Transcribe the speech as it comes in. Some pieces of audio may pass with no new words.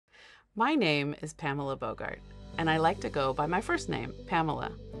My name is Pamela Bogart, and I like to go by my first name,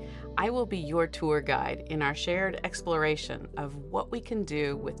 Pamela. I will be your tour guide in our shared exploration of what we can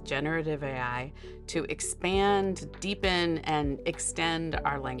do with generative AI to expand, deepen, and extend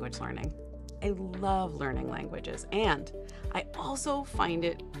our language learning. I love learning languages, and I also find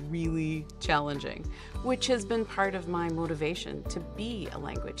it really challenging, which has been part of my motivation to be a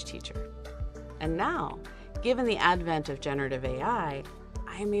language teacher. And now, given the advent of generative AI,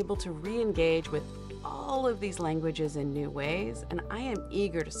 I am able to re-engage with all of these languages in new ways, and I am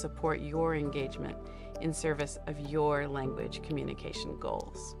eager to support your engagement in service of your language communication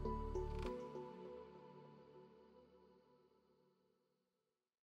goals.